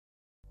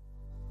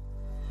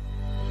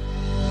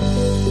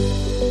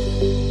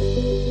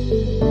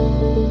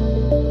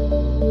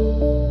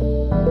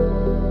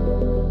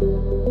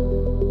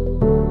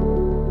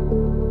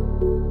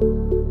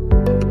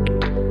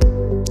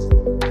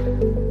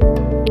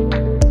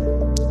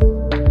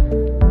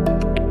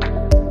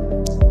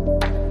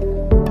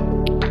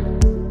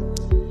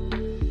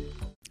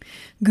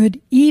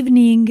Good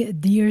evening,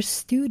 dear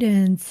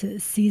students.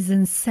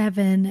 Season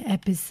 7,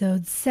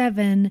 Episode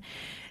 7.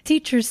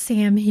 Teacher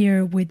Sam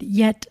here with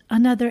yet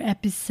another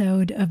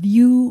episode of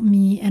You,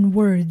 Me, and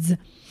Words.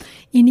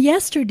 In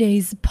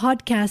yesterday's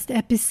podcast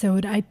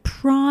episode, I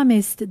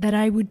promised that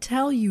I would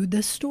tell you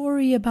the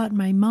story about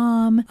my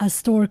mom, a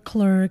store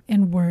clerk,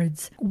 and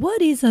words.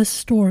 What is a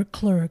store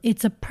clerk?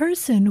 It's a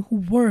person who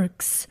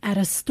works at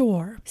a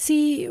store.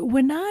 See,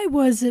 when I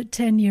was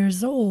 10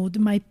 years old,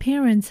 my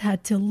parents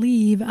had to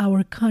leave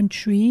our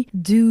country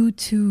due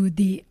to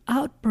the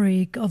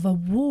outbreak of a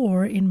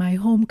war in my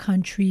home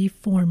country,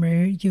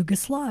 former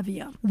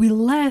Yugoslavia. We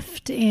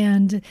left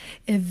and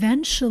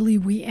eventually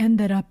we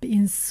ended up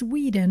in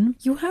Sweden.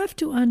 You have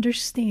to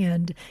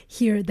understand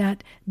here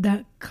that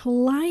the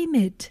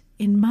climate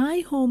in my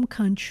home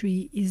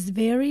country is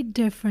very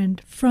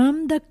different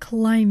from the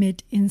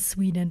climate in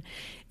Sweden,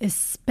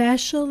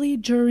 especially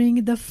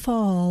during the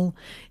fall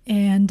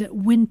and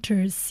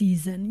winter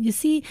season. You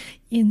see,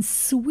 in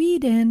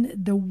Sweden,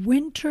 the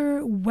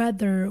winter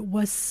weather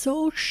was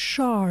so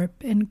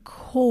sharp and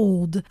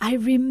cold. I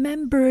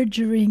remember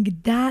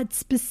during that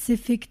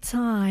specific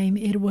time,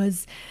 it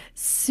was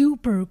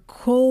super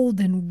cold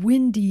and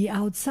windy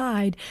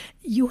outside.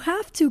 You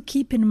have to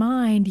keep in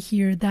mind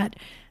here that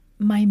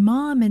my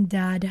mom and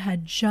dad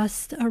had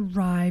just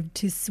arrived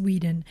to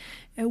Sweden,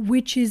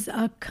 which is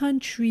a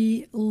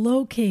country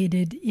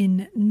located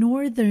in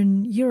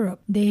Northern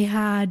Europe. They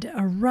had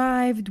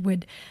arrived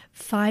with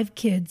 5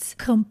 kids,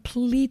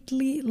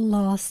 completely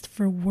lost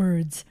for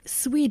words.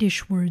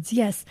 Swedish words,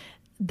 yes.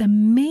 The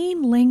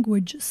main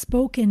language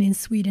spoken in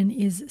Sweden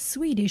is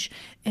Swedish,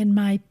 and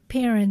my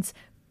parents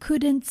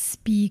couldn't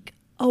speak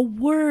a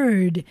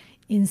word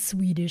in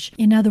Swedish.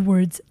 In other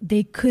words,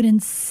 they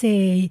couldn't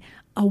say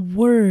a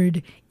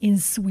word in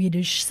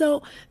Swedish.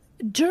 So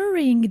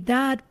during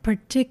that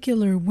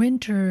particular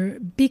winter,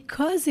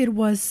 because it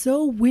was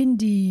so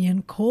windy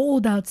and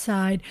cold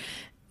outside,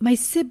 my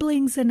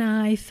siblings and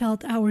I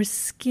felt our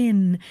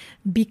skin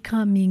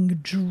becoming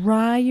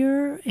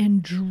drier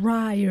and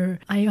drier.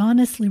 I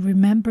honestly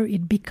remember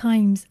it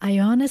becoming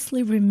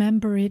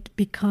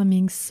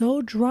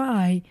so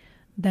dry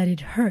that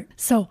it hurt.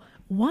 So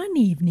one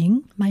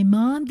evening, my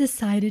mom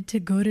decided to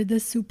go to the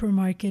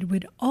supermarket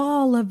with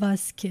all of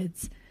us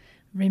kids.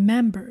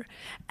 Remember,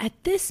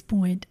 at this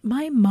point,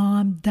 my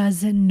mom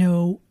doesn't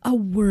know a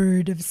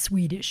word of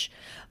Swedish,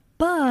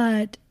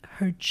 but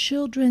her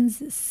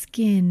children's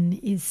skin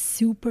is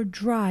super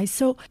dry.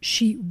 So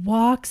she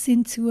walks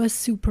into a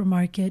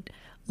supermarket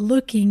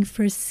looking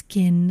for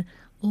skin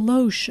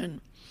lotion.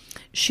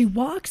 She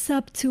walks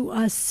up to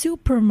a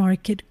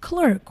supermarket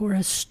clerk or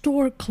a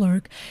store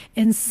clerk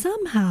and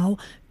somehow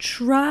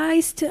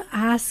tries to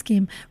ask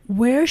him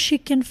where she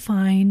can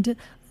find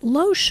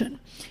lotion.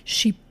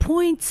 She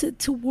points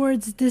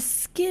towards the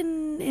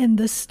skin and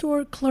the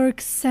store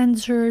clerk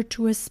sends her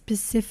to a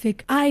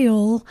specific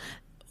aisle.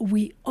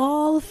 We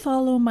all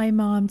follow my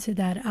mom to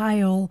that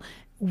aisle.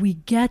 We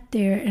get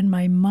there and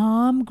my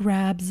mom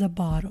grabs a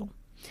bottle.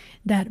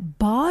 That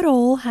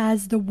bottle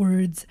has the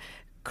words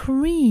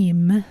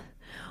cream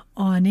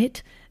on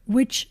it,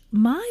 which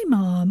my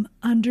mom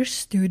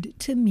understood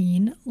to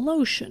mean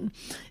lotion,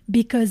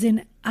 because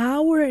in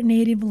our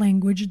native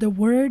language, the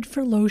word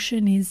for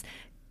lotion is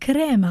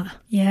crema.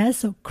 Yeah,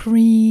 so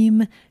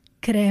cream,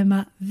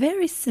 crema,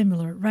 very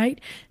similar,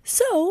 right?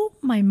 So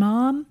my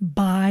mom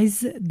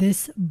buys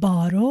this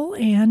bottle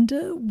and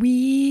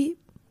we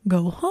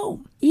go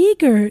home.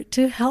 Eager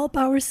to help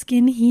our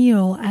skin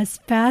heal as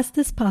fast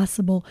as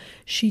possible,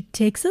 she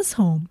takes us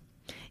home,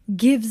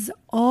 gives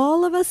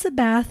all of us a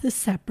bath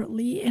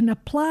separately, and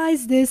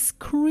applies this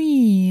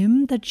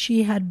cream that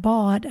she had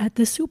bought at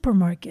the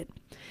supermarket.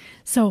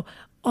 So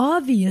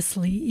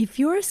obviously, if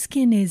your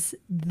skin is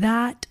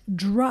that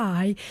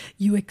dry,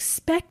 you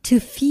expect to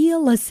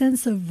feel a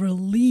sense of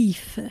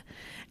relief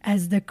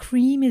as the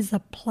cream is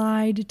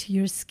applied to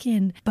your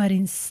skin, but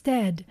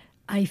instead,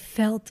 I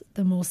felt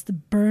the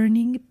most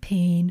burning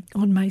pain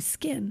on my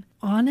skin.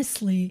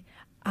 Honestly,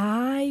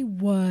 I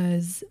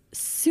was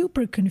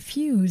super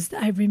confused.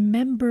 I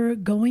remember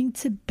going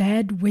to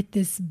bed with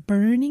this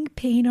burning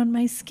pain on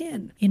my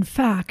skin. In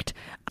fact,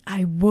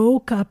 I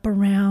woke up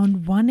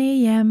around 1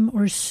 a.m.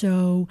 or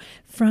so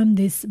from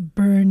this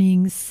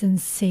burning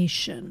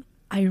sensation.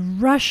 I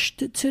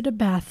rushed to the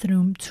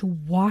bathroom to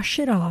wash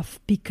it off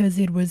because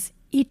it was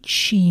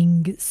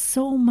itching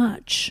so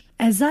much.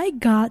 As I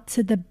got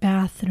to the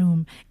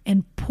bathroom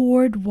and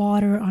poured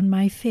water on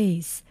my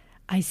face,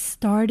 I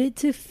started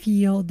to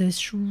feel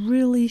this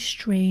really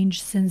strange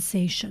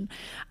sensation.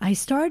 I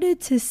started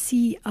to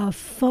see a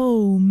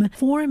foam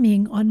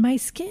forming on my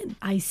skin.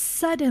 I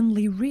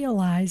suddenly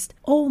realized,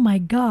 oh my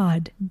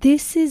God,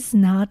 this is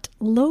not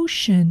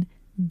lotion.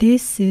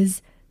 This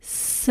is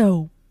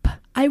soap.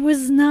 I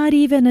was not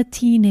even a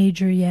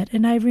teenager yet,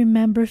 and I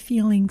remember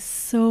feeling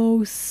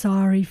so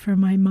sorry for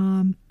my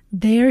mom.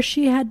 There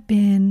she had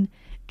been,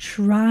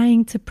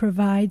 trying to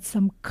provide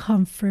some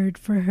comfort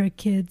for her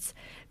kids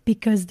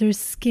because their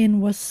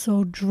skin was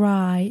so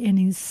dry, and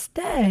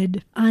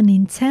instead,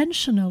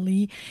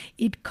 unintentionally,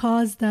 it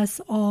caused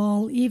us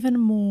all even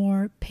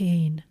more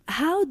pain.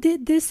 How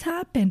did this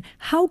happen?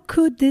 How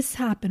could this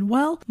happen?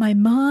 Well, my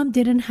mom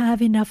didn't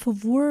have enough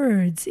of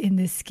words in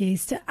this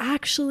case to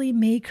actually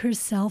make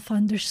herself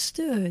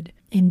understood.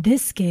 In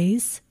this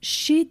case,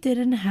 she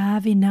didn't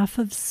have enough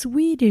of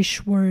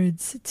Swedish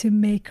words to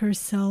make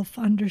herself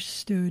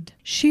understood.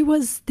 She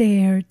was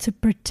there to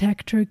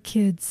protect her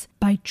kids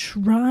by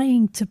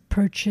trying to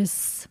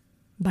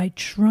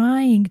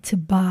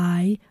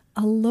buy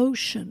a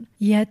lotion.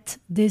 Yet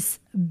this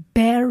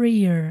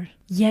barrier,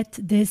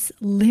 this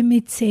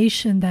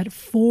limitation that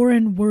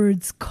foreign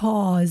words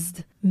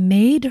caused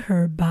made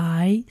her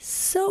buy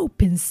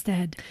soap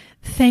instead.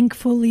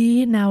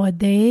 Thankfully,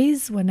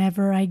 nowadays,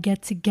 whenever I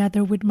get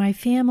together with my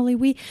family,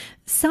 we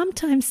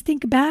sometimes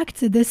think back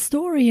to this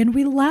story and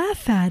we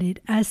laugh at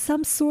it as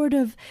some sort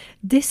of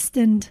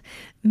distant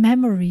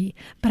memory.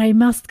 But I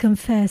must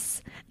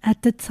confess,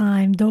 at the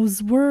time,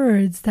 those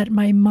words that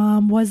my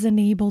mom wasn't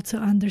able to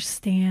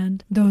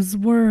understand, those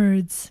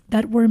words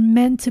that were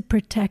meant to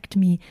protect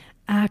me,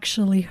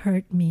 actually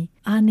hurt me,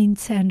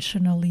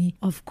 unintentionally,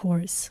 of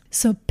course.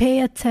 So pay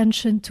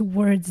attention to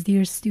words,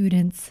 dear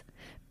students.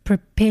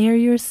 Prepare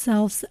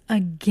yourselves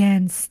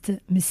against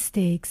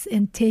mistakes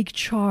and take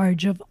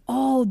charge of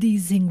all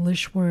these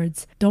English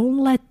words. Don't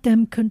let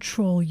them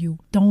control you.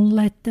 Don't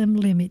let them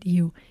limit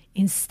you.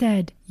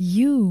 Instead,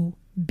 you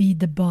be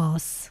the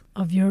boss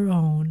of your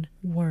own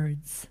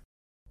words.